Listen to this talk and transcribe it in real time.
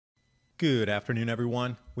Good afternoon,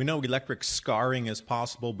 everyone. We know electric scarring is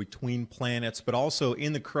possible between planets, but also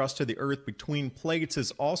in the crust of the Earth between plates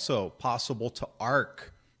is also possible to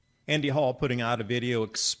arc. Andy Hall putting out a video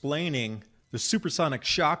explaining the supersonic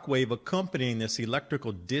shock wave accompanying this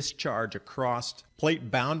electrical discharge across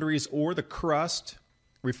plate boundaries or the crust,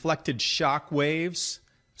 reflected shock waves.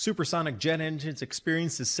 Supersonic jet engines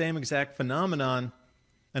experience the same exact phenomenon.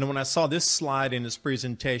 And when I saw this slide in his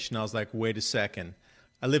presentation, I was like, wait a second.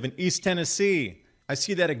 I live in East Tennessee. I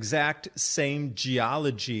see that exact same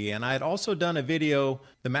geology. And I had also done a video,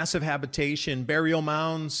 the massive habitation, burial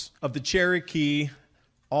mounds of the Cherokee,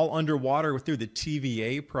 all underwater through the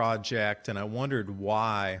TVA project. And I wondered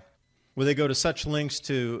why. Would they go to such lengths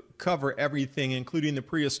to cover everything, including the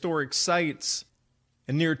prehistoric sites?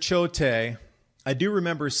 And near Chote, I do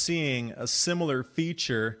remember seeing a similar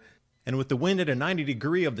feature. And with the wind at a 90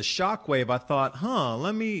 degree of the shock wave, I thought,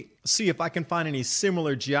 let me see if I can find any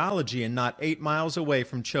similar geology. And not 8 miles away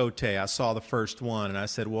from Chote, I saw the first one. And I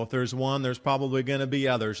said, well, if there's one, there's probably going to be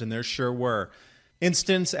others. And there sure were.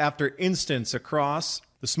 Instance after instance across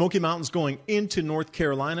the Smoky Mountains going into North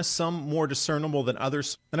Carolina, some more discernible than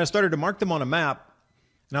others. And I started to mark them on a map.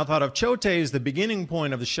 And I thought, if Chote is the beginning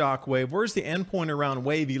point of the shock wave, where's the end point around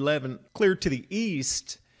wave 11 clear to the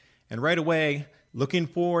east? And right away, looking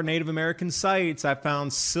for Native American sites, I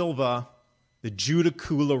found Silva, the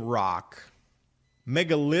Judicula rock.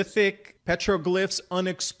 Megalithic petroglyphs,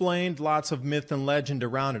 unexplained, lots of myth and legend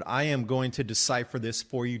around it. I am going to decipher this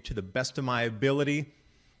for you to the best of my ability.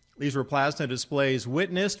 These were plasma displays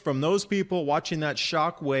witnessed from those people watching that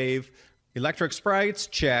shock wave. Electric sprites,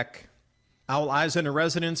 check. Owl eyes in a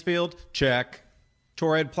resonance field, check.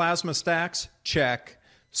 Toroid plasma stacks, check.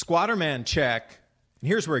 Squatterman, check. And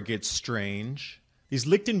here's where it gets strange. These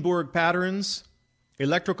Lichtenberg patterns,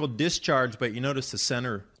 electrical discharge, but you notice the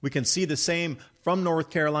center. We can see the same from North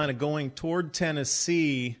Carolina going toward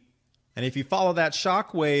Tennessee. And if you follow that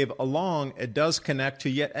shock wave along, it does connect to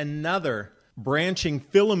yet another branching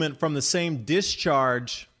filament from the same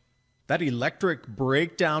discharge. That electric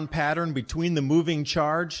breakdown pattern between the moving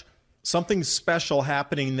charge, something special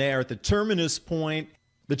happening there at the terminus point.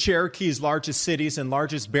 The Cherokee's largest cities and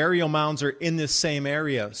largest burial mounds are in this same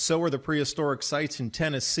area. So are the prehistoric sites in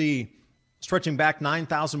Tennessee, stretching back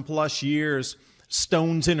 9,000 plus years,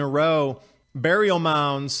 stones in a row, burial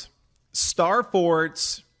mounds, star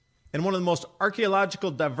forts, and one of the most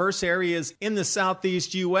archaeological diverse areas in the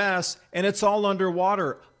southeast U.S., and it's all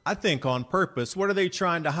underwater, I think on purpose. What are they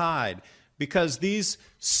trying to hide? Because these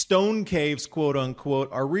stone caves, quote unquote,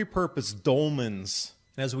 are repurposed dolmens.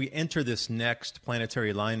 As we enter this next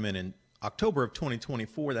planetary alignment in October of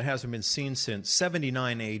 2024 that hasn't been seen since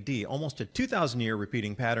 79 AD, almost a 2,000-year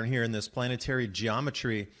repeating pattern here in this planetary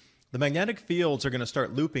geometry, the magnetic fields are going to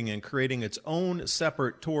start looping and creating its own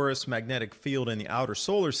separate torus magnetic field in the outer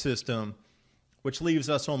solar system, which leaves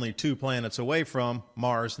us only 2 planets away from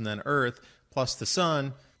Mars and then Earth, plus the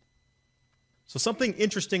Sun. So something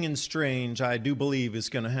interesting and strange, I do believe, is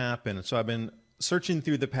going to happen. So I've been searching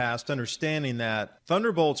through the past, understanding that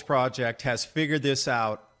Thunderbolts Project has figured this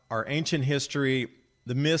out, our ancient history,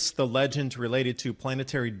 the myths, the legends related to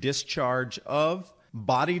planetary discharge of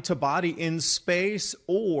body-to-body in space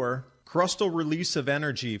or crustal release of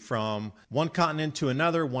energy from one continent to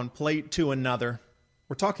another, one plate to another.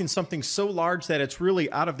 We're talking something so large that it's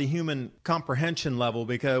really out of the human comprehension level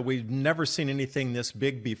because we've never seen anything this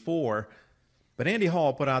big before. But Andy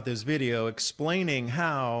Hall put out this video explaining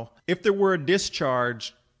how, if there were a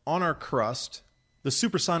discharge on our crust, the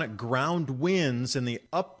supersonic ground winds and the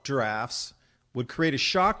updrafts would create a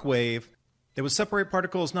shock wave that would separate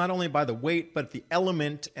particles not only by the weight, but the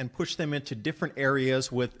element and push them into different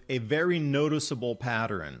areas with a very noticeable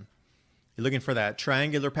pattern. You're looking for that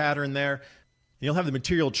triangular pattern there. You'll have the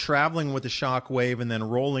material traveling with the shock wave and then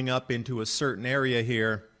rolling up into a certain area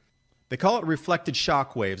here. They call it reflected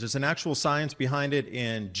shock waves. There's an actual science behind it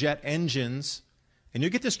in jet engines. And you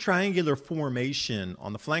get this triangular formation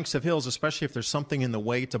on the flanks of hills, especially if there's something in the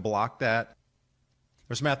way to block that.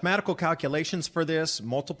 There's mathematical calculations for this,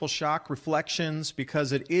 multiple shock reflections,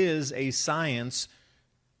 because it is a science.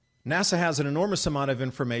 NASA has an enormous amount of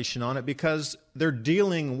information on it because they're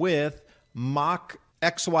dealing with Mach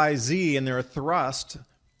XYZ in their thrust,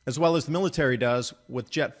 as well as the military does with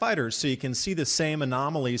jet fighters. So you can see the same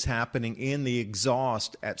anomalies happening in the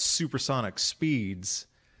exhaust at supersonic speeds.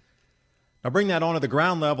 Now bring that onto the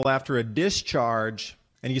ground level after a discharge,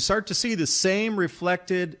 and you start to see the same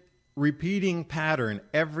reflected, repeating pattern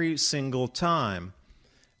every single time.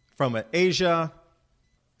 From Asia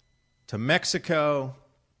to Mexico.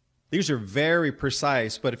 These are very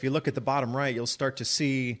precise, but if you look at the bottom right, you'll start to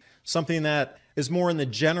see something that is more in the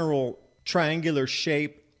general triangular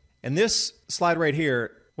shape. And this slide right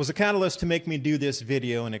here was a catalyst to make me do this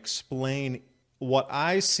video and explain what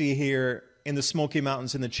I see here in the Smoky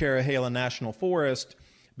Mountains in the Cherahela National Forest,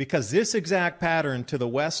 because this exact pattern to the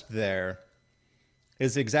west there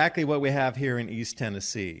is exactly what we have here in East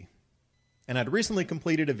Tennessee. And I'd recently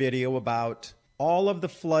completed a video about all of the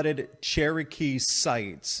flooded Cherokee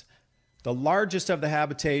sites, the largest of the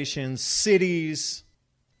habitations, cities,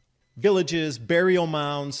 villages, burial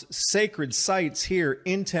mounds, sacred sites here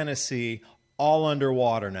in Tennessee, all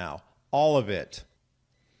underwater now, all of it,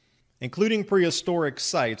 including prehistoric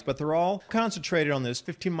sites, but they're all concentrated on this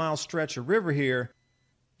 15-mile stretch of river here.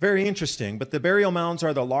 Very interesting, but the burial mounds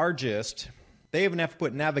are the largest. They even have to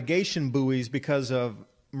put navigation buoys because of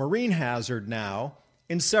marine hazard now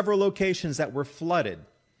in several locations that were flooded.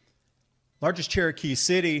 Largest Cherokee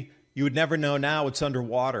city, you would never know now it's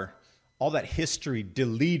underwater. All that history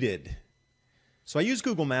deleted. So I use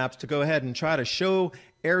Google Maps to go ahead and try to show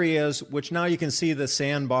areas which now you can see the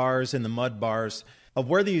sandbars and the mud bars of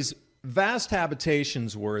where these vast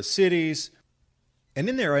habitations were, cities. And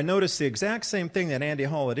in there I noticed the exact same thing that Andy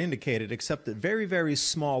Hall had indicated, except at very, very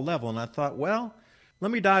small level. And I thought, well,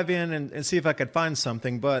 let me dive in and see if I could find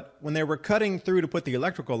something. But when they were cutting through to put the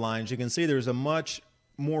electrical lines, you can see there's a much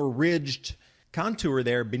more ridged contour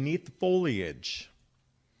there beneath the foliage.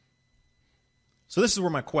 So this is where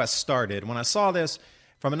my quest started. When I saw this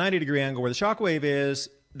from a 90-degree angle where the shock wave is,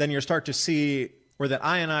 then you start to see where that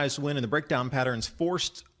ionized wind and the breakdown patterns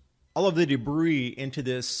forced all of the debris into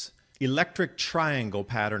this electric triangle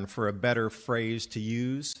pattern, for a better phrase to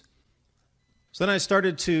use. So then I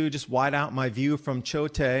started to just wide out my view from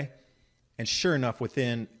Chote, and sure enough,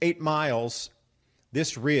 within 8 miles,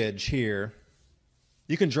 this ridge here,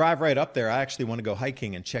 you can drive right up there. I actually want to go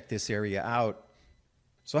hiking and check this area out.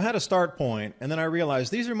 So I had a start point, and then I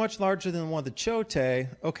realized these are much larger than the one at Chote.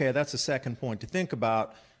 Okay, that's a second point to think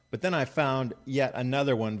about. But then I found yet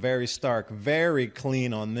another one, very stark, very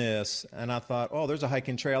clean on this. And I thought, oh, there's a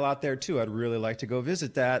hiking trail out there too. I'd really like to go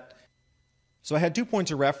visit that. So I had 2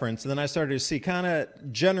 points of reference, and then I started to see kind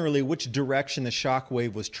of generally which direction the shock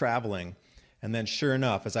wave was traveling. And then sure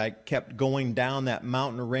enough, as I kept going down that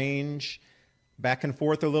mountain range, back and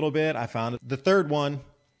forth a little bit, I found the third one,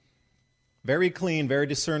 very clean, very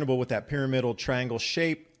discernible with that pyramidal triangle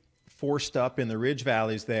shape forced up in the ridge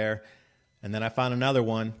valleys there. And then I found another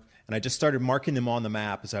one, and I just started marking them on the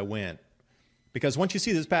map as I went. Because once you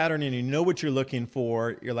see this pattern and you know what you're looking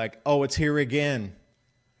for, you're like, oh, it's here again.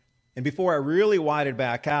 And before I really widened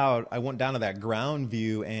back out, I went down to that ground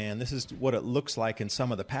view, and this is what it looks like in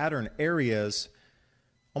some of the pattern areas,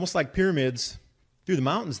 almost like pyramids through the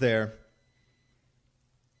mountains there.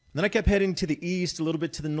 And then I kept heading to the east, a little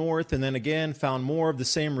bit to the north, and then again found more of the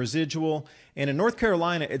same residual. And in North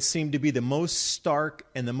Carolina, it seemed to be the most stark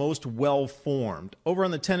and the most well-formed. Over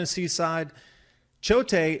on the Tennessee side,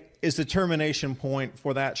 Chote is the termination point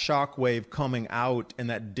for that shock wave coming out and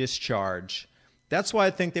that discharge. That's why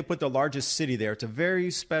I think they put the largest city there. It's a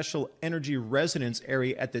very special energy resonance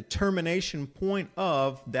area at the termination point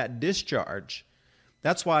of that discharge.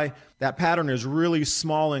 That's why that pattern is really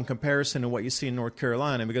small in comparison to what you see in North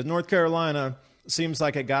Carolina, because North Carolina seems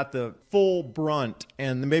like it got the full brunt,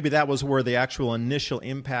 and maybe that was where the actual initial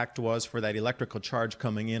impact was for that electrical charge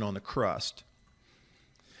coming in on the crust.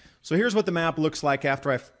 So here's what the map looks like after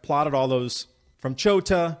I've plotted all those from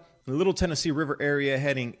Chota, the Little Tennessee River area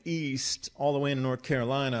heading east all the way into North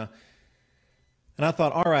Carolina. And I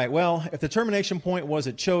thought, all right, well, if the termination point was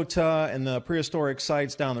at Chota and the prehistoric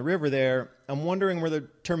sites down the river there, I'm wondering where the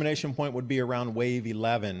termination point would be around wave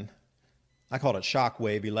 11. I called it shock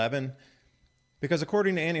wave 11, because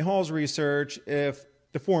according to Andy Hall's research, if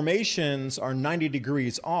the formations are 90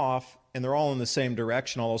 degrees off and they're all in the same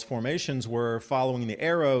direction, all those formations were following the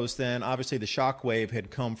arrows, then obviously the shock wave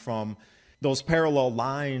had come from those parallel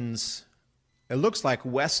lines, it looks like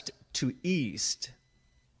west to east.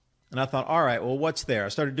 And I thought, all right, well, what's there? I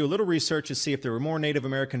started to do a little research to see if there were more Native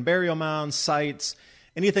American burial mounds, sites,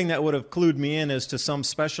 anything that would have clued me in as to some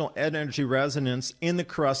special energy resonance in the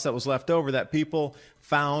crust that was left over that people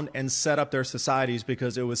found and set up their societies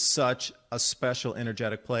because it was such a special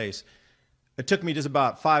energetic place. It took me just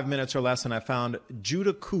about 5 minutes or less, and I found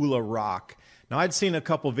Judicula Rock. Now, I'd seen a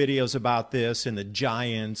couple videos about this in the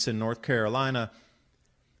Giants in North Carolina.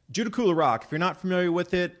 Judicula Rock, if you're not familiar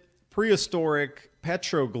with it, prehistoric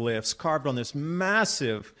petroglyphs carved on this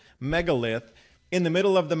massive megalith in the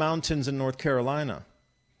middle of the mountains in North Carolina.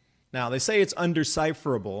 Now, they say it's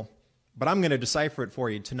undecipherable, but I'm going to decipher it for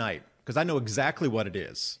you tonight because I know exactly what it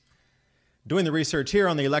is. Doing the research here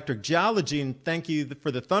on the electric geology, and thank you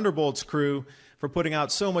for the Thunderbolts crew for putting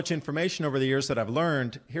out so much information over the years that I've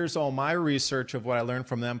learned. Here's all my research of what I learned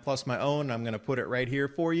from them, plus my own. I'm going to put it right here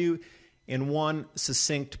for you in one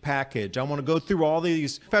succinct package. I want to go through all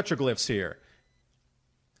these petroglyphs here.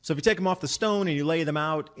 So if you take them off the stone and you lay them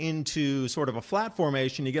out into sort of a flat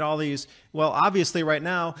formation, you get all these, well, obviously right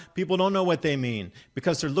now, people don't know what they mean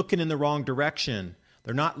because they're looking in the wrong direction.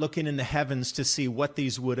 They're not looking in the heavens to see what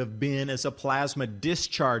these would have been as a plasma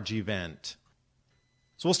discharge event.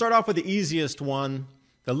 So we'll start off with the easiest one,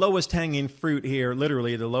 the lowest hanging fruit here,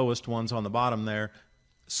 literally the lowest ones on the bottom there,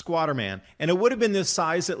 Squatter Man. And it would have been this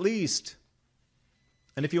size at least.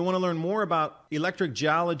 And if you want to learn more about electric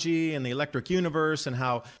geology and the electric universe and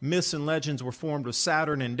how myths and legends were formed with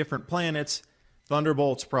Saturn and different planets,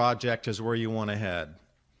 Thunderbolts Project is where you want to head.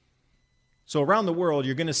 So around the world,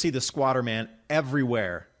 you're going to see the Squatter Man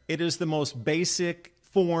everywhere. It is the most basic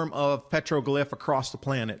form of petroglyph across the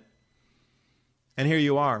planet. And here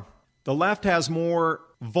you are. The left has more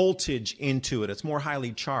voltage into it. It's more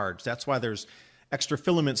highly charged. That's why there's extra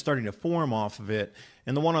filaments starting to form off of it.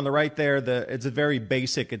 And the one on the right there, it's a very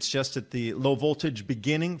basic. It's just at the low voltage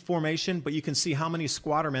beginning formation, but you can see how many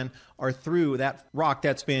Squatter Men are through that rock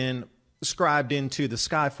that's been scribed into the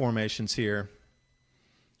sky formations here.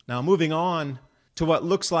 Now moving on to what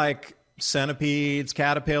looks like centipedes,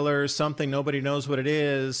 caterpillars, something nobody knows what it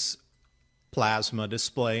is. Plasma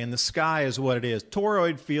display in the sky is what it is.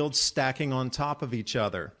 Toroid fields stacking on top of each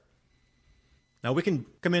other. Now we can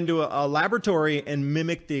come into a laboratory and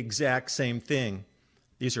mimic the exact same thing.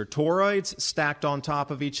 These are toroids stacked on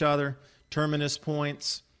top of each other, terminus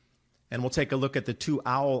points, and we'll take a look at the two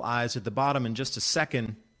owl eyes at the bottom in just a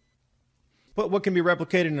second. But what can be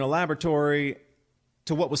replicated in a laboratory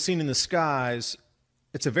to what was seen in the skies,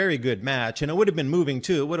 it's a very good match, and it would have been moving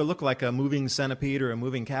too. It would have looked like a moving centipede or a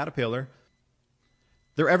moving caterpillar.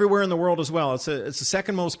 They're everywhere in the world as well. It's the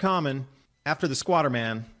second most common after the Squatter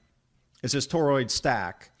Man is this toroid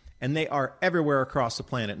stack. And they are everywhere across the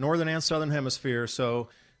planet, northern and southern hemisphere. So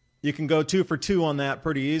you can go 2 for 2 on that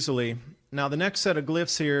pretty easily. Now the next set of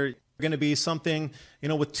glyphs here are going to be something,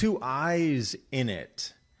 with 2 eyes in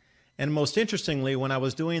it. And most interestingly, when I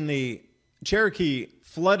was doing the Cherokee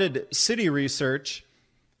flooded city research,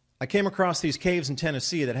 I came across these caves in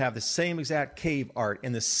Tennessee that have the same exact cave art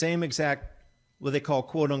in the same exact, what they call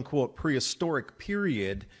quote unquote prehistoric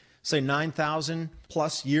period, say 9,000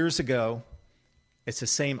 plus years ago. It's the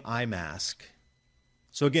same eye mask.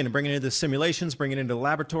 So again, bring it into the simulations, bring it into the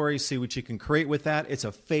laboratory, see what you can create with that. It's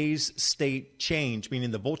a phase state change,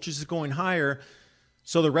 meaning the voltage is going higher,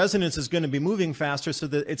 so the resonance is going to be moving faster, so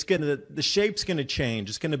that the shape's going to change.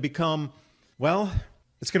 It's going to become,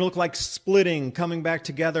 it's going to look like splitting, coming back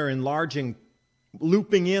together, enlarging,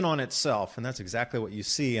 looping in on itself. And that's exactly what you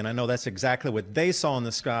see. And I know that's exactly what they saw in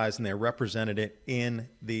the skies, and they represented it in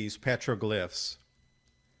these petroglyphs.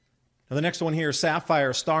 Now the next one here,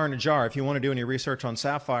 Sapphire, Star in a Jar. If you want to do any research on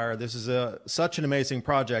Sapphire, this is such an amazing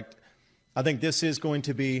project. I think this is going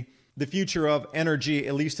to be the future of energy,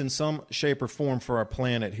 at least in some shape or form for our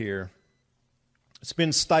planet here. It's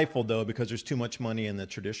been stifled, though, because there's too much money in the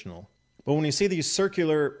traditional. But when you see these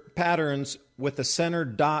circular patterns with the center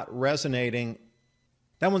dot resonating,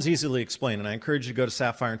 that one's easily explained, and I encourage you to go to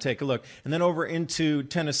Sapphire and take a look. And then over into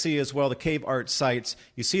Tennessee as well, the cave art sites,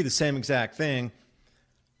 you see the same exact thing.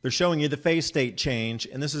 They're showing you the phase state change,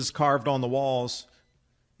 and this is carved on the walls,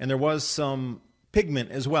 and there was some pigment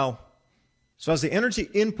as well. So as the energy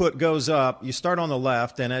input goes up, you start on the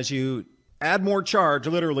left, and as you add more charge,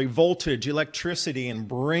 literally voltage, electricity, and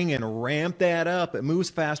bring and ramp that up, it moves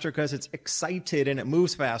faster because it's excited and it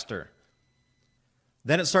moves faster.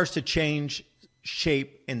 Then it starts to change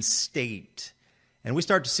shape and state. And we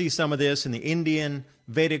start to see some of this in the Indian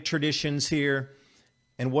Vedic traditions here.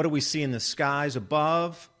 And what do we see in the skies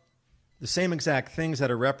above? The same exact things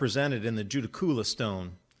that are represented in the Judicula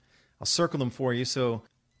stone. I'll circle them for you so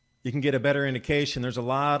you can get a better indication. There's a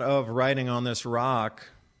lot of writing on this rock.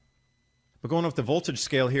 But going off the voltage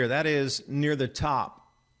scale here, that is near the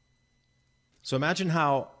top. So imagine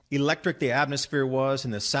how electric the atmosphere was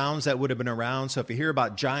and the sounds that would have been around. So if you hear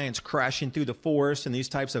about giants crashing through the forest and these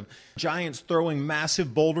types of giants throwing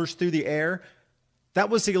massive boulders through the air,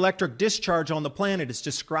 that was the electric discharge on the planet. It's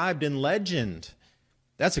described in legend.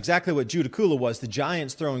 That's exactly what Judicula was. The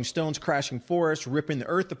giants throwing stones, crashing forests, ripping the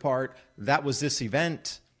earth apart. That was this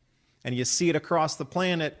event. And you see it across the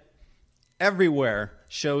planet. Everywhere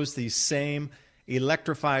shows these same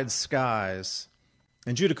electrified skies.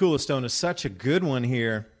 And Judicula stone is such a good one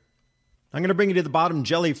here. I'm going to bring you to the bottom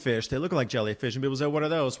jellyfish. They look like jellyfish. And people say, what are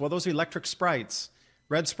those? Well, those are electric sprites,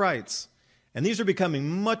 red sprites. And these are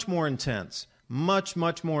becoming much more intense, much,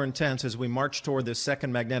 much more intense as we march toward this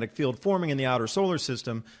second magnetic field forming in the outer solar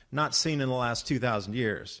system, not seen in the last 2,000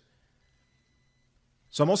 years.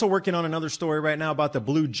 So I'm also working on another story right now about the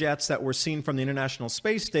blue jets that were seen from the International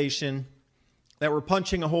Space Station that were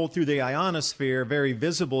punching a hole through the ionosphere, very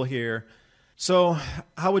visible here. So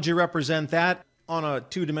how would you represent that on a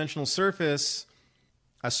two-dimensional surface?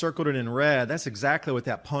 I circled it in red. That's exactly what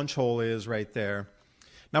that punch hole is right there.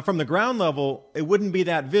 Now from the ground level, it wouldn't be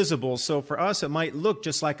that visible, so for us it might look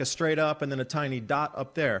just like a straight up and then a tiny dot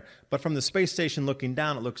up there. But from the space station looking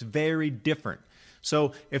down, it looks very different.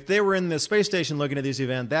 So if they were in the space station looking at this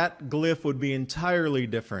event, that glyph would be entirely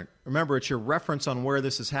different. Remember, it's your reference on where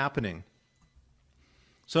this is happening.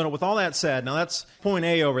 So with all that said, now that's point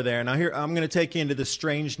A over there. Now here, I'm going to take you into the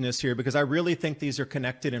strangeness here because I really think these are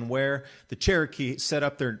connected in where the Cherokee set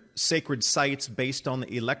up their sacred sites based on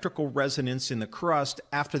the electrical resonance in the crust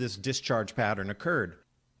after this discharge pattern occurred.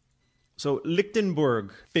 So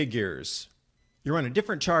Lichtenberg figures. You run a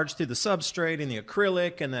different charge through the substrate and the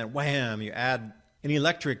acrylic, and then wham, you add an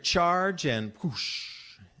electric charge and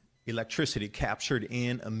whoosh, electricity captured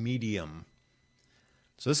in a medium.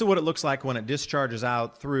 So this is what it looks like when it discharges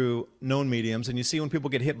out through known mediums. And you see when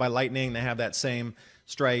people get hit by lightning, they have that same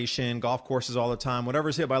striation, golf courses all the time.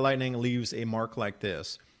 Whatever's hit by lightning leaves a mark like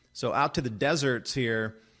this. So out to the deserts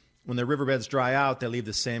here, when the riverbeds dry out, they leave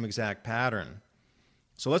the same exact pattern.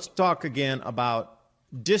 So let's talk again about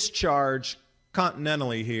discharge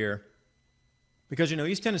continentally here. Because, you know,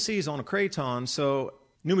 East Tennessee is on a craton, so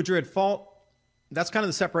New Madrid Fault, that's kind of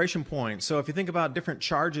the separation point. So if you think about different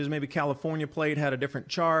charges, maybe California plate had a different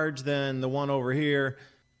charge than the one over here,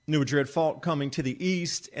 New Madrid Fault coming to the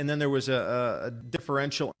east, and then there was a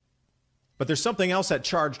differential. But there's something else that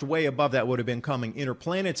charged way above that would have been coming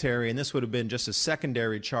interplanetary, and this would have been just a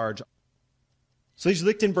secondary charge. So these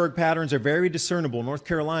Lichtenberg patterns are very discernible. North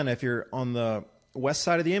Carolina, if you're on the west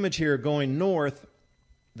side of the image here going north,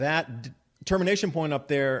 that termination point up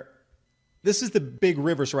there, this is the big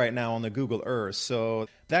rivers right now on the Google Earth. So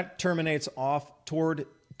that terminates off toward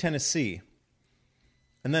Tennessee.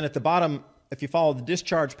 And then at the bottom, if you follow the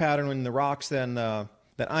discharge pattern in the rocks, then that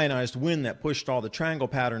ionized wind that pushed all the triangle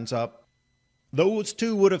patterns up, those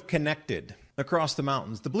two would have connected across the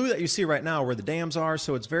mountains. The blue that you see right now are where the dams are,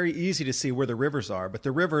 so it's very easy to see where the rivers are. But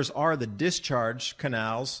the rivers are the discharge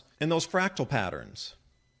canals and those fractal patterns.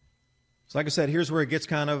 So like I said, here's where it gets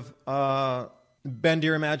kind of bend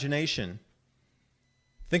your imagination.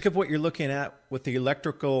 Think of what you're looking at with the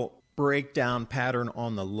electrical breakdown pattern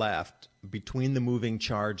on the left between the moving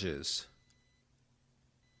charges.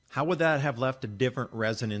 How would that have left a different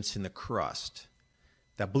resonance in the crust?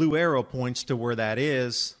 That blue arrow points to where that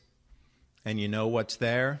is, and you know what's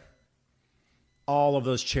there? All of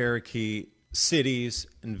those Cherokee cities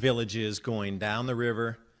and villages going down the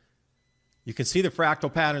river. You can see the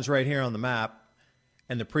fractal patterns right here on the map,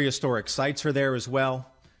 and the prehistoric sites are there as well.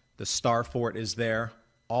 The Star Fort is there,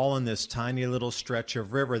 all in this tiny little stretch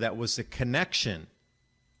of river that was the connection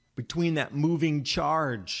between that moving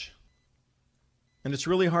charge. And it's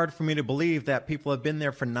really hard for me to believe that people have been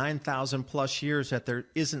there for 9,000 plus years, that there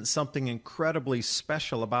isn't something incredibly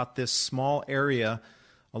special about this small area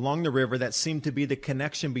along the river that seemed to be the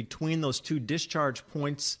connection between those two discharge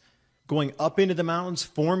points, going up into the mountains,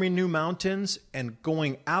 forming new mountains, and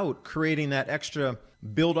going out, creating that extra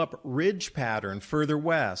build-up ridge pattern further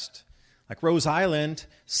west. Like Rose Island,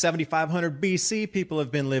 7,500 BC, people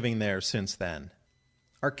have been living there since then.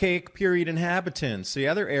 Archaic period inhabitants. The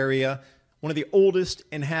other area, one of the oldest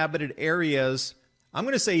inhabited areas, I'm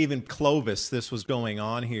going to say even Clovis, this was going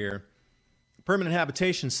on here. Permanent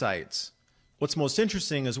habitation sites. What's most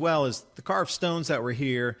interesting as well is the carved stones that were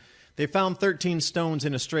here. They found 13 stones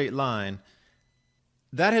in a straight line.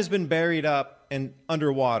 That has been buried up and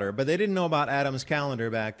underwater, but they didn't know about Adam's calendar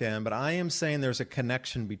back then. But I am saying there's a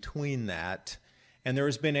connection between that, and there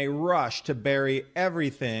has been a rush to bury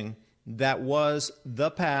everything that was the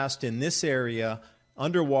past in this area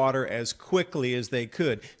underwater as quickly as they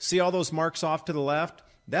could. See all those marks off to the left?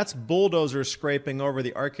 That's bulldozers scraping over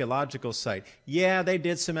the archaeological site. Yeah, they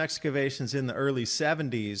did some excavations in the early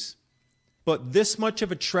 70s, but this much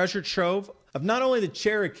of a treasure trove of not only the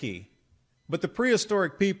Cherokee, but the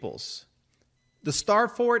prehistoric peoples, the Star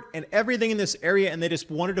Fort, and everything in this area, and they just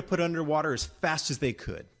wanted to put it underwater as fast as they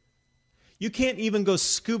could. You can't even go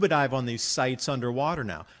scuba dive on these sites underwater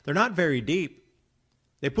now. They're not very deep.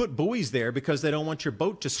 They put buoys there because they don't want your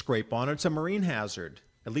boat to scrape on it. It's a marine hazard,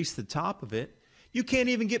 at least the top of it. You can't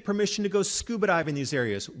even get permission to go scuba dive in these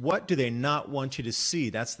areas. What do they not want you to see?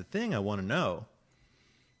 That's the thing I want to know.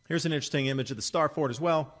 Here's an interesting image of the Star Fort as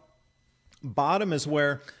well. Bottom is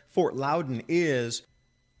where Fort Loudon is.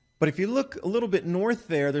 But if you look a little bit north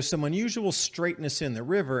there, there's some unusual straightness in the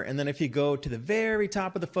river. And then if you go to the very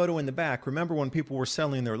top of the photo in the back, remember when people were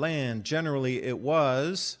selling their land, generally it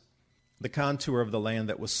was the contour of the land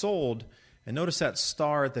that was sold. And notice that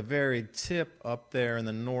star at the very tip up there in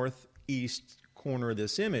the northeast corner of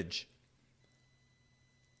this image.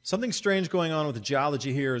 Something strange going on with the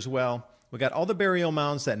geology here as well. We got all the burial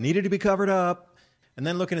mounds that needed to be covered up. And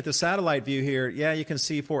then looking at the satellite view here, yeah, you can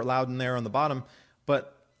see Fort Loudon there on the bottom.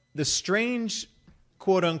 But the strange,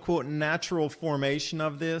 quote-unquote, natural formation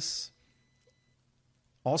of this,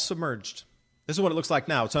 all submerged. This is what it looks like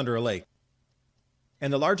now. It's under a lake.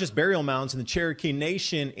 And the largest burial mounds in the Cherokee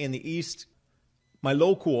Nation in the east,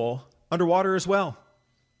 Mylokwal, underwater as well.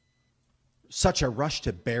 Such a rush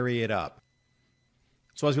to bury it up.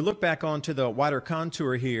 So as we look back onto the wider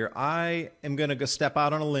contour here, I am going to go step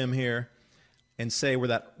out on a limb here and say where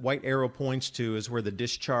that white arrow points to is where the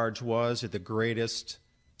discharge was at the greatest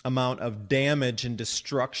amount of damage and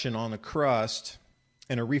destruction on the crust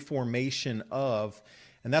and a reformation of.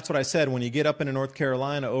 And that's what I said, when you get up into North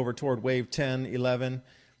Carolina over toward wave 10, 11,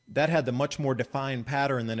 that had the much more defined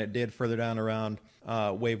pattern than it did further down around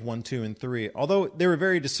wave 1, 2, and 3. Although they were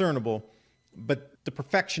very discernible, but the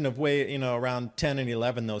perfection of wave, around 10 and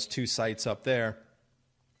 11, those two sites up there.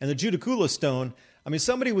 And the Judicula stone, I mean,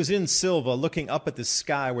 somebody was in Silva looking up at the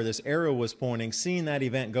sky where this arrow was pointing, seeing that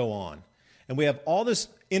event go on. And we have all this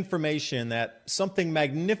information that something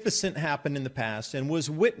magnificent happened in the past and was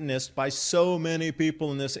witnessed by so many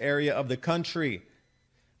people in this area of the country.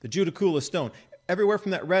 The Judicula stone. Everywhere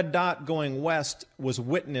from that red dot going west was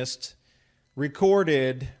witnessed,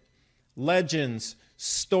 recorded, legends,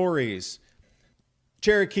 stories.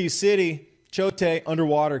 Cherokee City, Chote,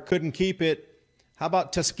 underwater, couldn't keep it. How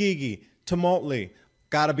about Tuskegee, Tumultli?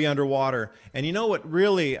 Got to be underwater. And you know what,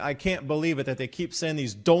 really, I can't believe it that they keep saying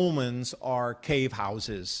these dolmens are cave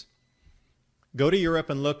houses. Go to Europe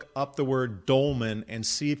and look up the word dolmen and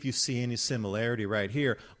see if you see any similarity right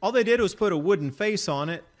here. All they did was put a wooden face on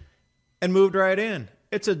it and moved right in.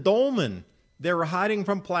 It's a dolmen. They were hiding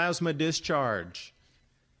from plasma discharge.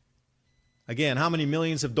 Again, how many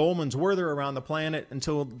millions of dolmens were there around the planet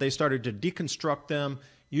until they started to deconstruct them,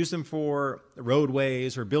 use them for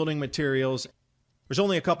roadways or building materials? There's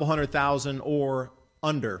only a couple 100,000 or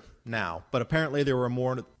under now, but apparently there were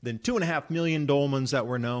more than 2.5 million dolmens that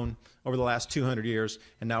were known over the last 200 years,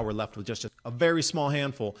 and now we're left with just a very small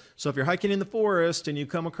handful. So if you're hiking in the forest and you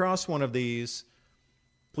come across one of these,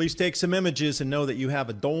 please take some images and know that you have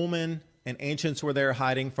a dolmen, and ancients were there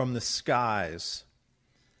hiding from the skies.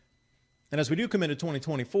 And as we do come into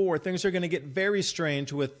 2024, things are going to get very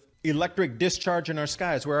strange with electric discharge in our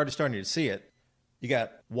skies. We're already starting to see it. You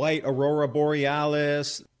got white aurora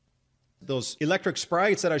borealis. Those electric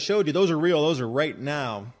sprites that I showed you, those are real. Those are right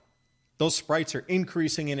now. Those sprites are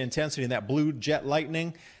increasing in intensity. And that blue jet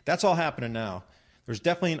lightning, that's all happening now. There's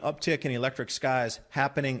definitely an uptick in electric skies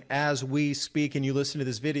happening as we speak and you listen to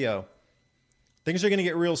this video. Things are going to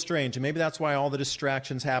get real strange, and maybe that's why all the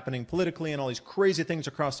distractions happening politically and all these crazy things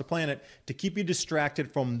across the planet to keep you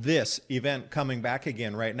distracted from this event coming back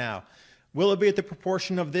again right now. Will it be at the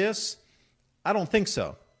proportion of this? I don't think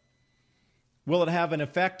so. Will it have an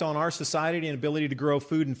effect on our society and ability to grow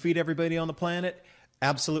food and feed everybody on the planet?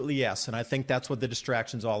 Absolutely yes, and I think that's what the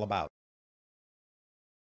distraction's all about.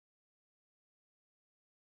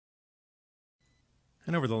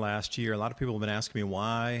 And over the last year, a lot of people have been asking me,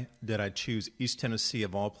 why did I choose East Tennessee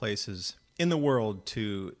of all places in the world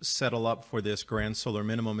to settle up for this grand solar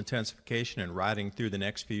minimum intensification and riding through the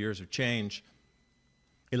next few years of change?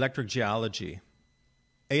 Electric geology.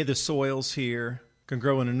 The soils here can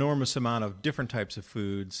grow an enormous amount of different types of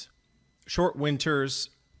foods. Short winters,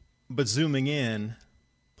 but zooming in,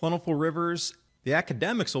 plentiful rivers. The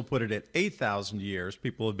academics will put it at 8,000 years.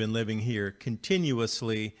 People have been living here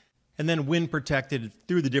continuously, and then wind protected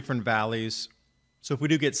through the different valleys. So if we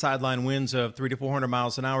do get sideline winds of 300 to 400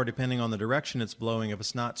 miles an hour, depending on the direction it's blowing, if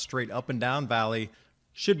it's not straight up and down valley,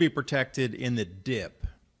 should be protected in the dip.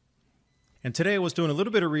 And today I was doing a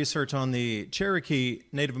little bit of research on the Cherokee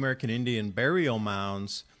Native American Indian burial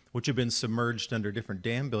mounds, which have been submerged under different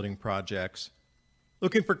dam building projects,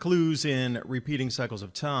 looking for clues in repeating cycles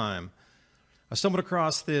of time. I stumbled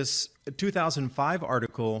across this 2005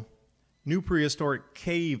 article, New Prehistoric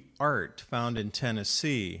Cave Art Found in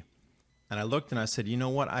Tennessee. And I looked and I said, you know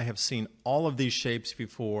what? I have seen all of these shapes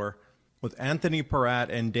before, with Anthony Peratt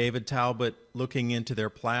and David Talbot looking into their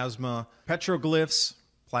plasma petroglyphs,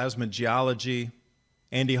 plasma geology.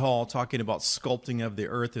 Andy Hall talking about sculpting of the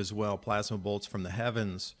earth as well, plasma bolts from the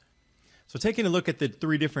heavens. So taking a look at the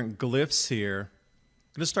three different glyphs here,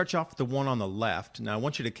 I'm going to start you off with the one on the left. Now I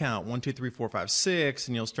want you to count 1, 2, 3, 4, 5, 6,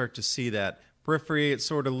 and you'll start to see that periphery. It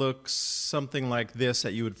sort of looks something like this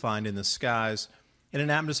that you would find in the skies in an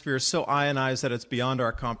atmosphere so ionized that it's beyond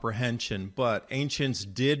our comprehension. But ancients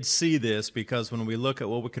did see this, because when we look at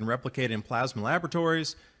what we can replicate in plasma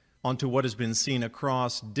laboratories onto what has been seen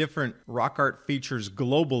across different rock art features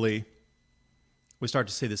globally, we start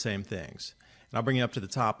to see the same things. And I'll bring you up to the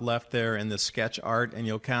top left there in the sketch art, and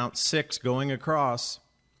you'll count 6 going across.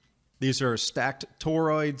 These are stacked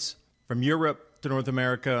toroids from Europe to North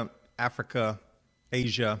America, Africa,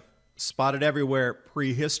 Asia, spotted everywhere,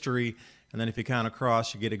 prehistory. And then if you count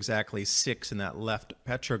across, you get exactly 6 in that left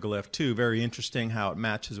petroglyph too. Very interesting how it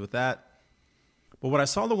matches with that. But what I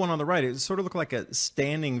saw, the one on the right, it sort of looked like a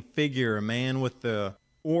standing figure, a man with the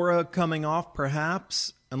aura coming off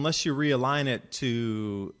perhaps, unless you realign it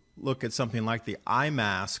to look at something like the eye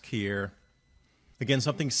mask here. Again,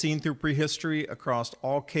 something seen through prehistory across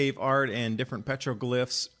all cave art and different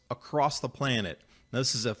petroglyphs across the planet. Now,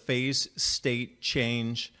 this is a phase state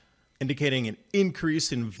change indicating an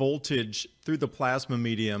increase in voltage through the plasma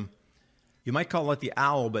medium. You might call it the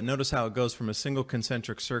owl, but notice how it goes from a single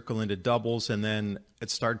concentric circle into doubles, and then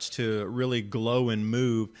it starts to really glow and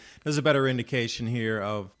move. There's a better indication here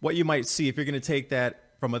of what you might see if you're going to take that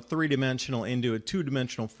from a 3-dimensional into a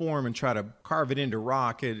 2-dimensional form and try to carve it into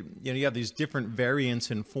rock. You have these different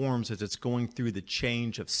variants and forms as it's going through the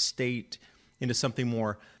change of state into something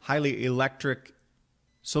more highly electric.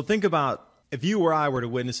 So think about if you or I were to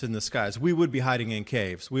witness in the skies, we would be hiding in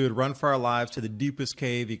caves. We would run for our lives to the deepest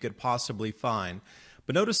cave you could possibly find.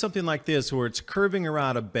 But notice something like this where it's curving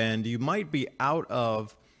around a bend. You might be out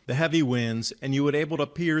of the heavy winds, and you would able to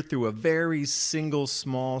peer through a very single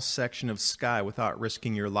small section of sky without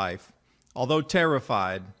risking your life, although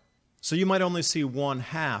terrified. So you might only see one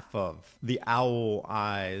half of the owl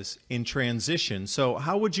eyes in transition. So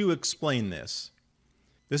how would you explain this?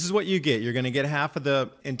 This is what you get. You're going to get half of the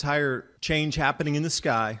entire change happening in the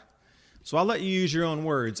sky. So I'll let you use your own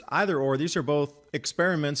words. Either or, these are both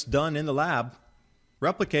experiments done in the lab,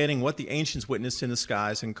 replicating what the ancients witnessed in the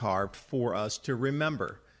skies and carved for us to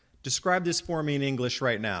remember. Describe this for me in English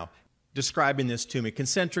right now. Describing this to me.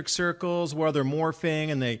 Concentric circles where they're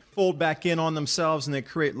morphing and they fold back in on themselves and they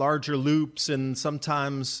create larger loops, and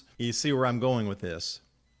sometimes you see where I'm going with this.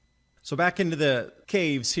 So back into the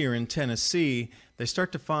caves here in Tennessee, they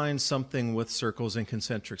start to find something with circles and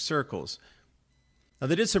concentric circles. Now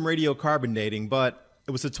they did some radiocarbon dating, but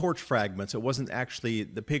it was the torch fragments. It wasn't actually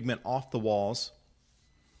the pigment off the walls.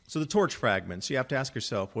 So the torch fragments, you have to ask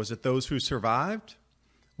yourself, was it those who survived?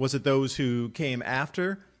 Was it those who came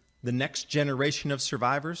after, the next generation of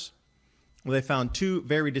survivors? Well, they found 2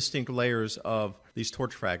 very distinct layers of these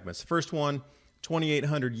torch fragments. The first one,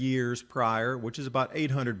 2,800 years prior, which is about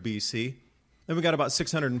 800 BC. Then we got about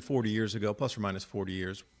 640 years ago, plus or minus 40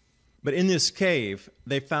 years. But in this cave,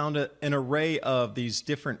 they found an array of these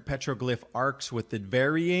different petroglyph arcs with the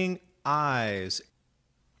varying eyes.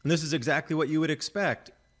 And this is exactly what you would expect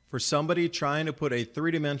for somebody trying to put a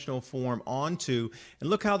 3-dimensional form onto, and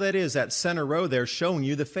look how that is, that center row there showing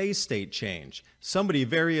you the phase state change. Somebody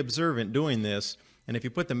very observant doing this, and if you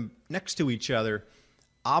put them next to each other,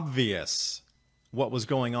 obvious what was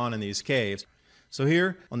going on in these caves. So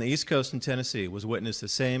here on the East Coast in Tennessee was witnessed the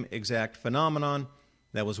same exact phenomenon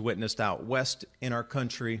that was witnessed out west in our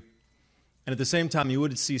country. And at the same time, you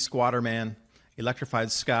would see Squatter Man,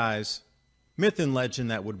 electrified skies, myth and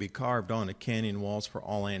legend that would be carved onto canyon walls for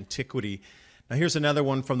all antiquity. Now here's another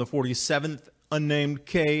one from the 47th unnamed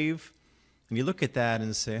cave. And you look at that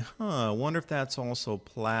and say, I wonder if that's also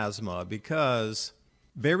plasma, because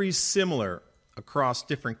very similar across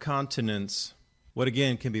different continents, what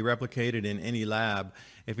again can be replicated in any lab.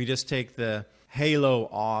 If you just take the halo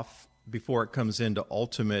off before it comes into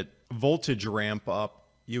ultimate voltage ramp up,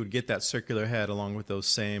 you would get that circular head along with those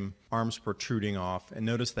same arms protruding off. And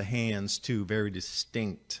notice the hands too, very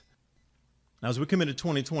distinct. Now as we come into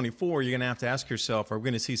 2024, you're going to ask yourself, are we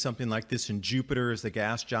going to see something like this in Jupiter as the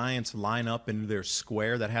gas giants line up into their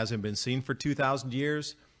square that hasn't been seen for 2,000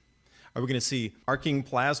 years? Are we going to see arcing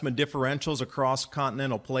plasma differentials across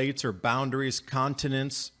continental plates or boundaries,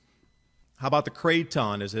 continents? How about the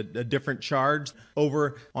craton? Is it a different charge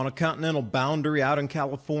over on a continental boundary out in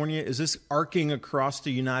California? Is this arcing across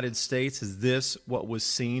the United States? Is this what was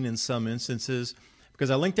seen in some instances? Because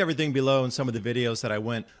I linked everything below in some of the videos that I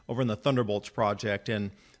went over in the Thunderbolts project, and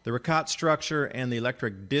the Ricot structure and the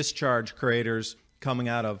electric discharge craters coming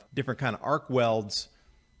out of different kind of arc welds,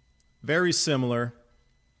 very similar.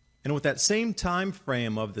 And with that same time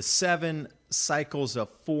frame of the 7 cycles of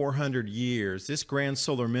 400 years, this grand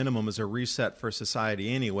solar minimum is a reset for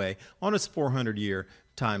society anyway, on its 400-year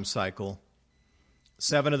time cycle.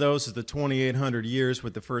 7 of those is the 2,800 years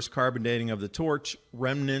with the first carbon dating of the torch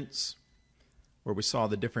remnants, where we saw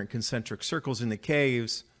the different concentric circles in the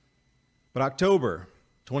caves. But October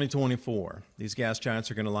 2024, these gas giants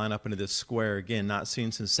are going to line up into this square again, not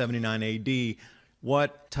seen since 79 AD.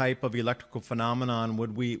 What type of electrical phenomenon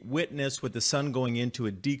would we witness with the sun going into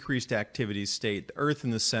a decreased activity state, the Earth in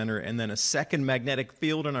the center, and then a second magnetic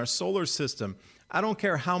field in our solar system? I don't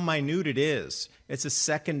care how minute it is. It's a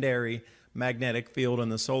secondary magnetic field in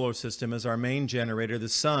the solar system as our main generator, the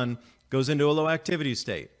sun, goes into a low activity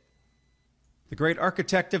state. The great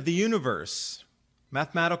architect of the universe,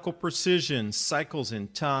 mathematical precision, cycles in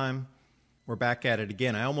time. We're back at it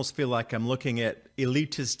again. I almost feel like I'm looking at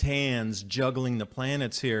elitist hands juggling the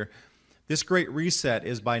planets here. This great reset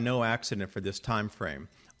is by no accident for this time frame.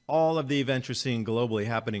 All of the events you're seeing globally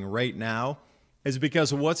happening right now is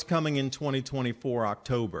because of what's coming in 2024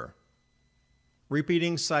 October.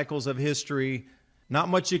 Repeating cycles of history. Not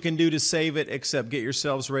much you can do to save it except get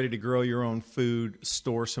yourselves ready to grow your own food,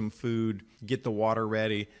 store some food, get the water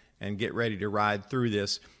ready, and get ready to ride through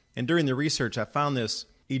this. And during the research, I found this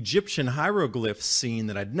Egyptian hieroglyph scene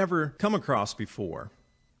that I'd never come across before.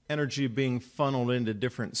 Energy being funneled into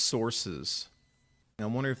different sources. I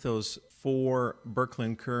wonder if those 4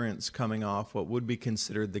 Birkeland currents coming off what would be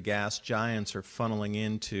considered the gas giants are funneling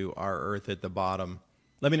into our Earth at the bottom.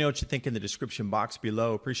 Let me know what you think in the description box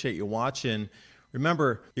below. Appreciate you watching.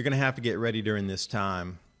 Remember, you're going to have to get ready during this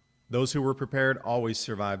time. Those who were prepared always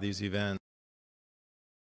survive these events.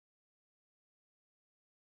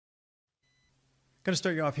 Going to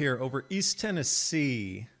start you off here over East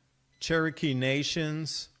Tennessee, Cherokee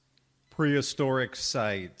Nation's prehistoric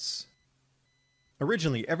sites.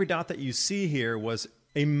 Originally, every dot that you see here was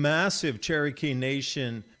a massive Cherokee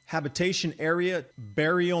Nation habitation area,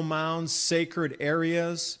 burial mounds, sacred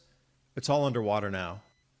areas. It's all underwater now.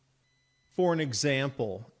 For an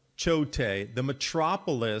example, Chote, the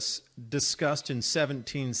metropolis discussed in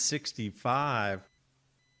 1765,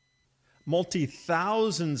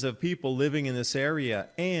 multi-thousands of people living in this area,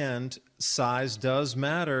 and size does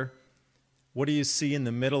matter. What do you see in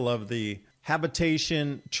the middle of the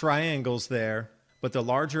habitation triangles there? But the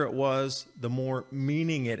larger it was, the more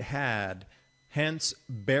meaning it had. Hence,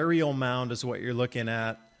 burial mound is what you're looking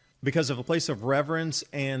at. Because of a place of reverence,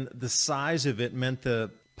 and the size of it meant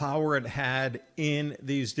the power it had in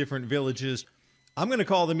these different villages. I'm going to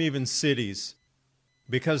call them even cities,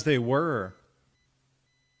 because they were.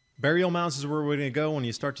 Burial mounds is where we're going to go when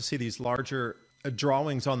you start to see these larger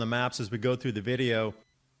drawings on the maps as we go through the video.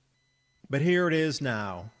 But here it is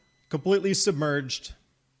now, completely submerged.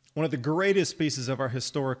 One of the greatest pieces of our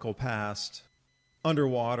historical past,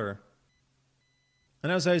 underwater.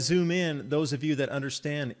 And as I zoom in, those of you that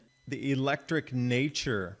understand the electric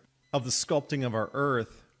nature of the sculpting of our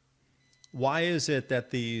Earth, why is it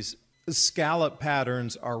that these scallop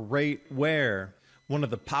patterns are right where one of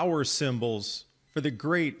the power symbols for the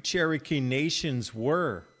great Cherokee nations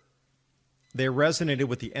were? They resonated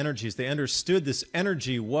with the energies. They understood this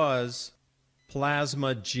energy was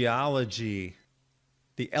plasma geology,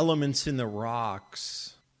 the elements in the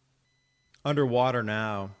rocks. Underwater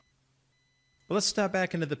now. But let's step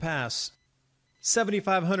back into the past.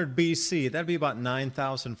 7500 BC, that'd be about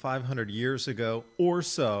 9,500 years ago or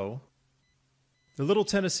so. The Little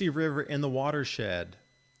Tennessee River in the watershed.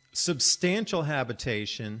 Substantial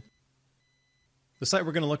habitation. The site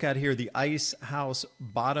we're going to look at here, the Ice House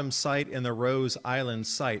Bottom site and the Rose Island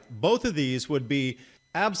site. Both of these would be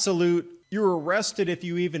absolute. You're arrested if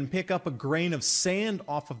you even pick up a grain of sand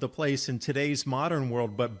off of the place in today's modern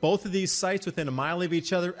world. But both of these sites within a mile of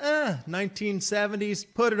each other, 1970s,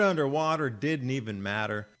 put it underwater, didn't even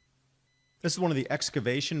matter. This is one of the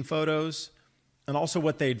excavation photos. And also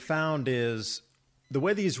what they'd found is the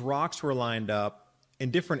way these rocks were lined up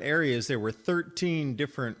in different areas, there were 13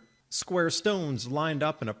 different square stones lined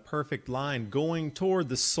up in a perfect line going toward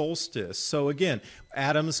the solstice. So again,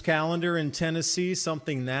 Adam's calendar in Tennessee,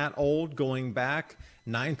 something that old, going back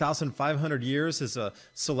 9,500 years is a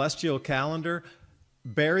celestial calendar.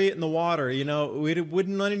 Bury it in the water. You know, we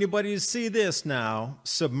wouldn't let anybody see this now.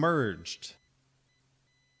 Submerged.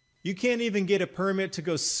 You can't even get a permit to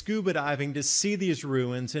go scuba diving to see these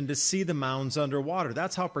ruins and to see the mounds underwater.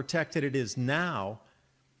 That's how protected it is now.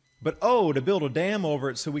 But to build a dam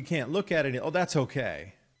over it so we can't look at it, that's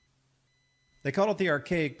okay. They call it the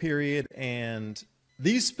Archaic period, and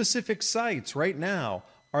these specific sites right now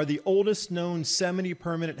are the oldest known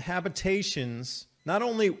semi-permanent habitations, not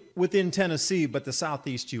only within Tennessee, but the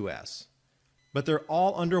southeast U.S. But they're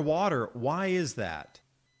all underwater. Why is that?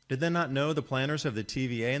 Did they not know, the planners of the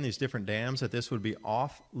TVA and these different dams, that this would be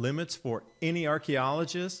off limits for any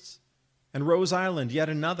archaeologists? And Rose Island, yet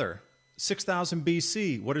another. 6,000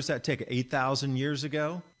 BC. What does that take? 8,000 years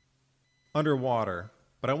ago? Underwater.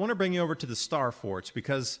 But I want to bring you over to the Star Forts,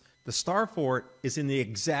 because the Star Fort is in the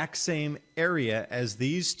exact same area as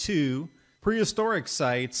these two prehistoric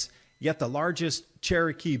sites, yet the largest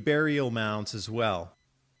Cherokee burial mounds as well.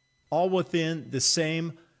 All within the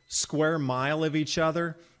same square mile of each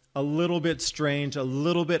other. A little bit strange, a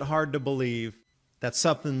little bit hard to believe that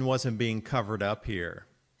something wasn't being covered up here.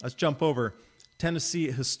 Let's jump over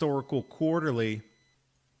Tennessee Historical Quarterly.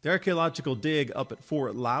 The archaeological dig up at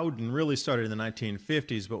Fort Loudon really started in the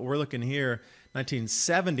 1950s, but we're looking here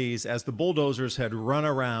 1970s as the bulldozers had run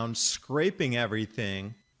around scraping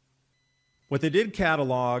everything. What they did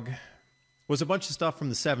catalog was a bunch of stuff from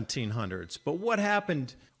the 1700s. But what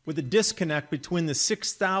happened with the disconnect between the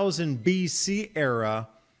 6000 BC era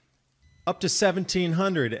up to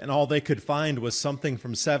 1700, and all they could find was something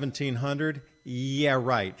from 1700? Yeah,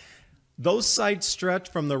 right. Those sites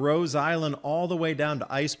stretch from the Rose Island all the way down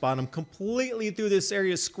to Ice Bottom, completely through this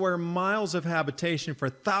area, square miles of habitation for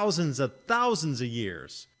thousands of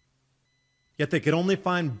years. Yet they could only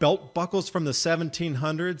find belt buckles from the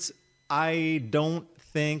 1700s. I don't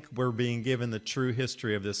think we're being given the true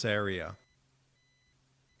history of this area.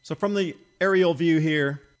 So from the aerial view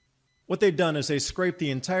here, what they've done is they scraped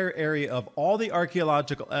the entire area of all the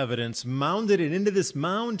archaeological evidence, mounded it into this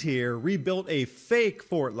mound here, rebuilt a fake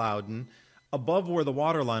Fort Loudon above where the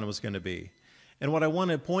water line was going to be. And what I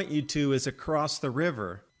want to point you to is across the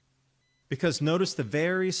river. Because notice the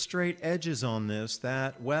very straight edges on this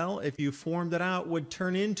that, well, if you formed it out, would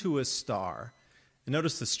turn into a star. And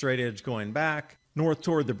notice the straight edge going back north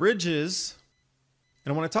toward the bridges.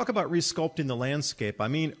 And when I talk about resculpting the landscape, I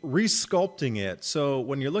mean resculpting it. So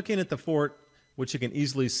when you're looking at the fort, which you can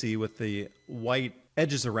easily see with the white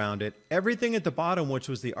edges around it, everything at the bottom, which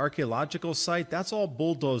was the archaeological site, that's all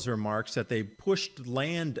bulldozer marks that they pushed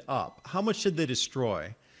land up. How much did they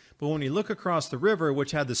destroy? But when you look across the river, which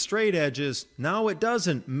had the straight edges, now it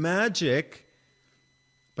doesn't. Magic.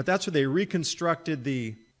 But that's where they reconstructed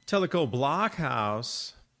the Tellico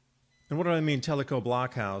blockhouse. And what do I mean, Tellico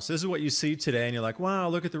blockhouse? This is what you see today, and you're like, wow,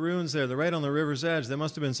 look at the ruins there. They're right on the river's edge. They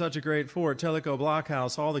must have been such a great fort. Tellico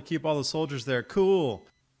blockhouse, all to keep all the soldiers there. Cool.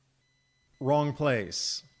 Wrong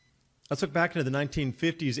place. Let's look back into the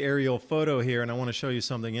 1950s aerial photo here, and I want to show you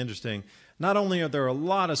something interesting. Not only are there a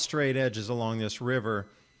lot of straight edges along this river,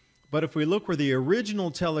 but if we look where the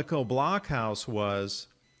original Tellico blockhouse was,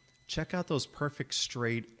 check out those perfect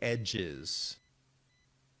straight edges.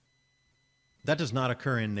 That does not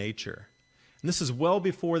occur in nature. And this is well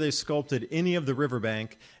before they sculpted any of the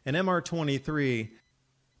riverbank. And MR23,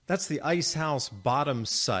 that's the Ice House bottom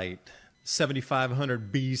site,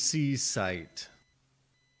 7500 BC site.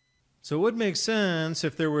 So it would make sense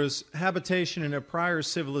if there was habitation in a prior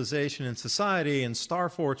civilization and society, and star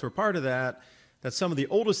forts were part of that, that some of the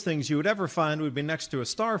oldest things you would ever find would be next to a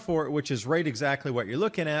star fort, which is right exactly what you're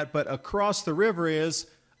looking at, but across the river is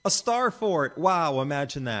a star fort. Wow,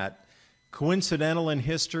 imagine that. Coincidental in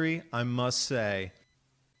history, I must say.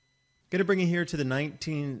 Going to bring you here to the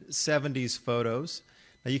 1970s photos.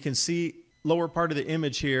 Now you can see lower part of the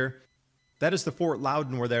image here. That is the Fort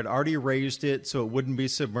Loudon where they had already raised it so it wouldn't be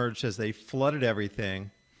submerged as they flooded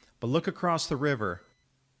everything. But look across the river.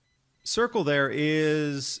 Circle there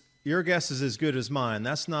is, your guess is as good as mine.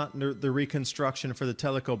 That's not the reconstruction for the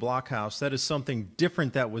Tellico blockhouse. That is something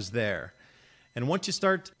different that was there. And once you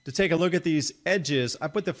start to take a look at these edges, I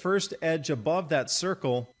put the first edge above that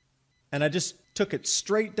circle, and I just took it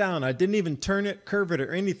straight down. I didn't even turn it, curve it,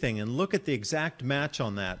 or anything, and look at the exact match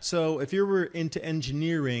on that. So if you were into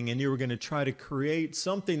engineering and you were going to try to create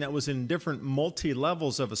something that was in different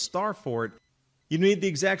multi-levels of a star fort, you need the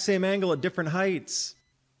exact same angle at different heights.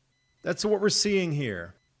 That's what we're seeing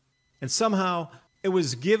here. And somehow it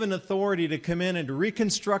was given authority to come in and to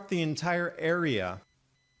reconstruct the entire area.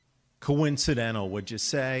 Coincidental, would you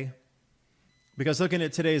say? Because looking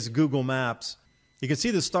at today's Google Maps, you can see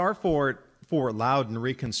the star fort, Fort Loudon,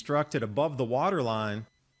 reconstructed above the water line.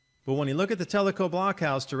 But when you look at the Tellico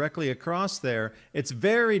blockhouse directly across there, it's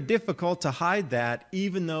very difficult to hide that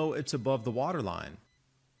even though it's above the water line.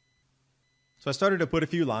 So I started to put a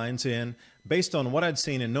few lines in based on what I'd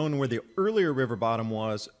seen and knowing where the earlier river bottom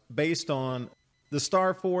was, based on the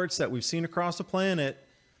star forts that we've seen across the planet.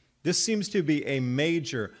 This seems to be a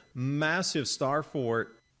major, massive star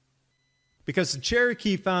fort because the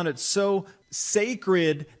Cherokee found it so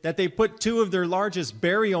sacred that they put two of their largest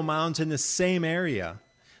burial mounds in the same area.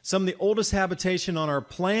 Some of the oldest habitation on our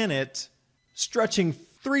planet, stretching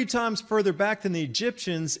 3 times further back than the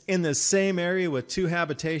Egyptians in the same area with 2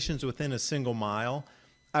 habitations within a single mile.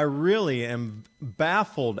 I really am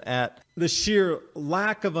baffled at the sheer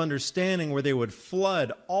lack of understanding where they would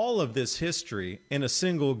flood all of this history in a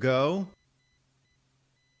single go.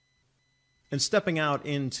 And stepping out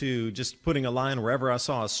into just putting a line wherever I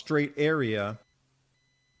saw a straight area,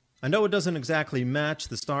 I know it doesn't exactly match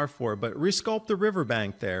the star fort, but resculpt the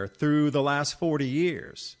riverbank there through the last 40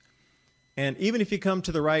 years. And even if you come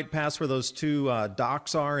to the right past where those 2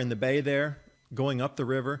 docks are in the bay there, going up the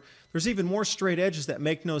river, there's even more straight edges that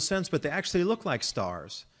make no sense, but they actually look like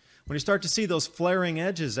stars. When you start to see those flaring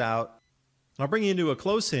edges out, I'll bring you into a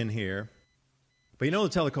close-in here, but you know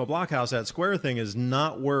the Tellico Blockhouse, that square thing is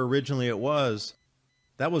not where originally it was.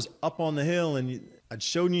 That was up on the hill, and I'd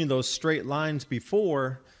shown you those straight lines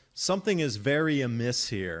before. Something is very amiss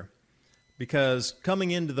here, because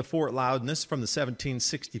coming into the Fort Loudon, this is from the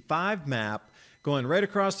 1765 map, going right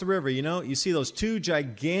across the river, you see those 2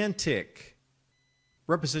 gigantic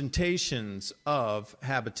representations of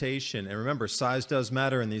habitation. And remember, size does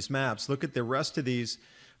matter in these maps. Look at the rest of these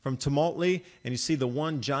from Tumultli, and you see the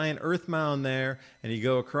 1 giant earth mound there, and you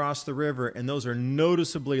go across the river, and those are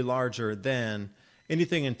noticeably larger than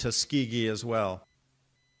anything in Tuskegee as well.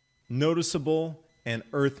 Noticeable and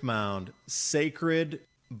earth mound, sacred,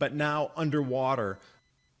 but now underwater.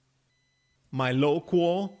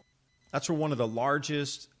 Mailoquo, that's where one of the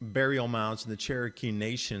largest burial mounds in the Cherokee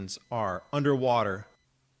Nations are, underwater.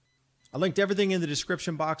 I linked everything in the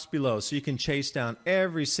description box below so you can chase down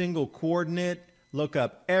every single coordinate, look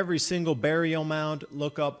up every single burial mound,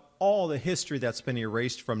 look up all the history that's been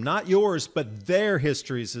erased from not yours, but their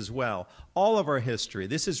histories as well. All of our history.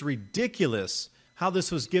 This is ridiculous how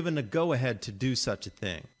this was given a go-ahead to do such a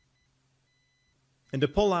thing. And to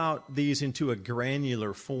pull out these into a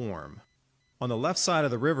granular form, on the left side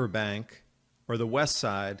of the riverbank, or the west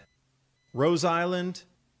side, Rose Island,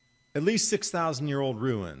 at least 6,000-year-old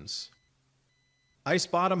ruins. Ice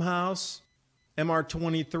Bottom House,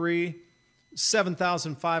 MR23,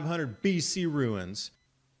 7,500 BC ruins.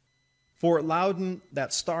 Fort Loudon,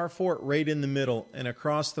 that star fort right in the middle, and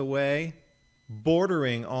across the way,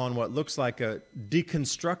 bordering on what looks like a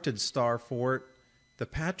deconstructed star fort, the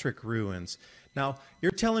Patrick ruins. Now,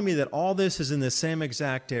 you're telling me that all this is in the same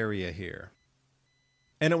exact area here,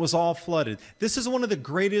 and it was all flooded. This is one of the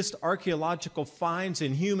greatest archaeological finds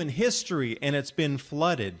in human history, and it's been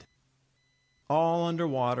flooded. All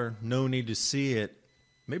underwater, no need to see it.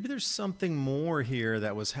 Maybe there's something more here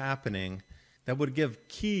that was happening that would give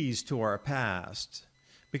keys to our past.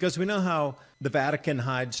 Because we know how the Vatican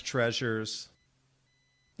hides treasures,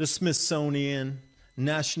 the Smithsonian,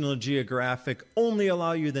 National Geographic only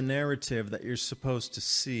allow you the narrative that you're supposed to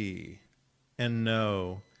see and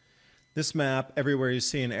know. This map, everywhere you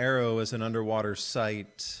see an arrow, is an underwater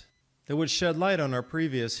site that would shed light on our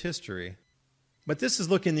previous history. But this is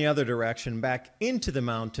looking the other direction, back into the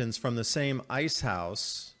mountains from the same ice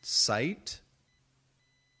house site.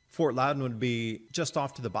 Fort Loudon would be just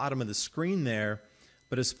off to the bottom of the screen there,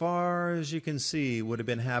 but as far as you can see would have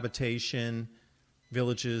been habitation,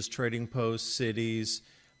 villages, trading posts, cities,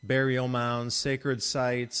 burial mounds, sacred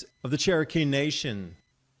sites of the Cherokee Nation,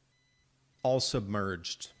 all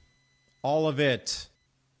submerged. All of it.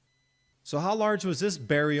 So how large was this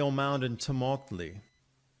burial mound in Tumultli?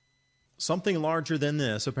 Something larger than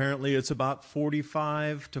this. Apparently it's about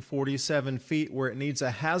 45 to 47 feet, where it needs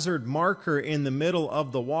a hazard marker in the middle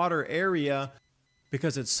of the water area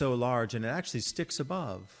because it's so large, and it actually sticks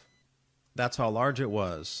above. That's how large it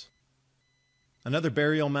was. Another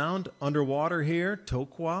burial mound underwater here,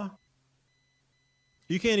 Tokwa.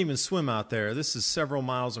 You can't even swim out there. This is several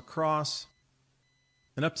miles across.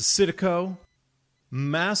 And up to Sitico,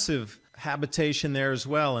 massive habitation there as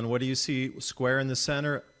well. And what do you see square in the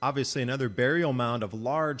center? Obviously another burial mound of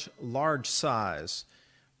large size.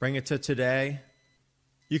 Bring it to today.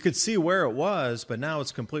 You could see where it was, but now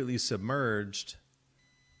it's completely submerged.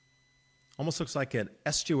 Almost looks like an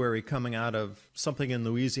estuary coming out of something in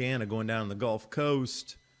Louisiana going down the Gulf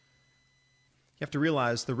Coast. You have to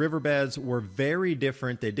realize the riverbeds were very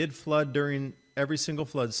different. They did flood during every single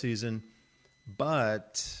flood season,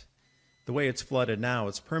 but the way it's flooded now,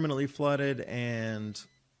 it's permanently flooded, and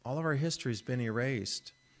all of our history's been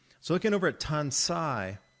erased. So looking over at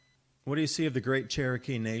Tansai, what do you see of the great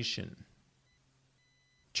Cherokee Nation?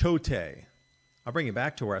 Chote. I'll bring you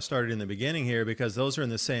back to where I started in the beginning here, because those are in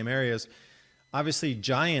the same areas. Obviously,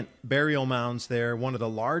 giant burial mounds there, one of the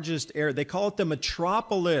largest areas. They call it the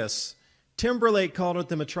metropolis. Timberlake called it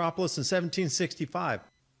the metropolis in 1765.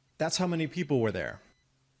 That's how many people were there.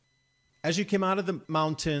 As you came out of the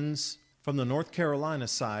mountains From the North Carolina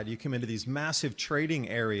side, you come into these massive trading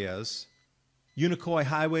areas. Unicoi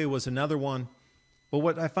Highway was another one. But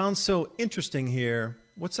what I found so interesting here,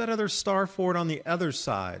 what's that other star fort on the other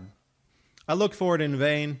side? I looked for it in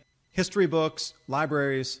vain. History books,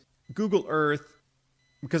 libraries, Google Earth,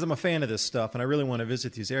 because I'm a fan of this stuff and I really want to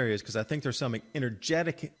visit these areas because I think there's something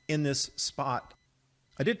energetic in this spot.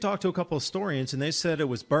 I did talk to a couple of historians and they said it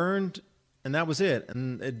was burned and that was it,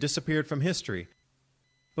 and it disappeared from history.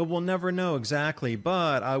 But we'll never know exactly.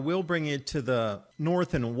 But I will bring you to the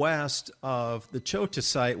north and west of the Chota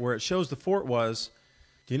site where it shows the fort was.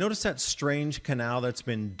 Do you notice that strange canal that's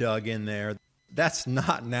been dug in there? That's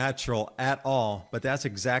not natural at all, but that's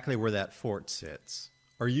exactly where that fort sits,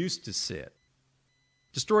 or used to sit.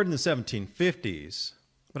 Destroyed in the 1750s,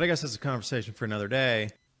 but I guess that's a conversation for another day.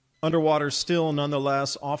 Underwater still,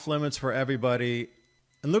 nonetheless, off limits for everybody.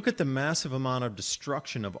 And look at the massive amount of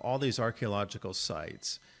destruction of all these archaeological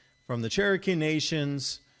sites, from the Cherokee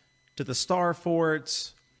Nations to the star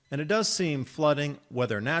forts. And it does seem flooding,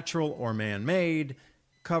 whether natural or man-made,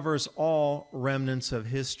 covers all remnants of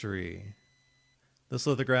history. This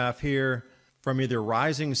lithograph here, from either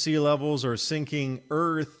rising sea levels or sinking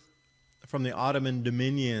earth, from the Ottoman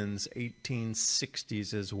dominions,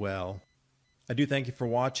 1860s as well. I do thank you for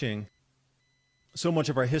watching. So much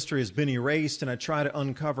of our history has been erased, and I try to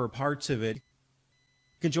uncover parts of it.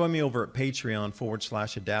 You can join me over at Patreon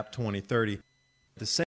 /Adapt2030. The same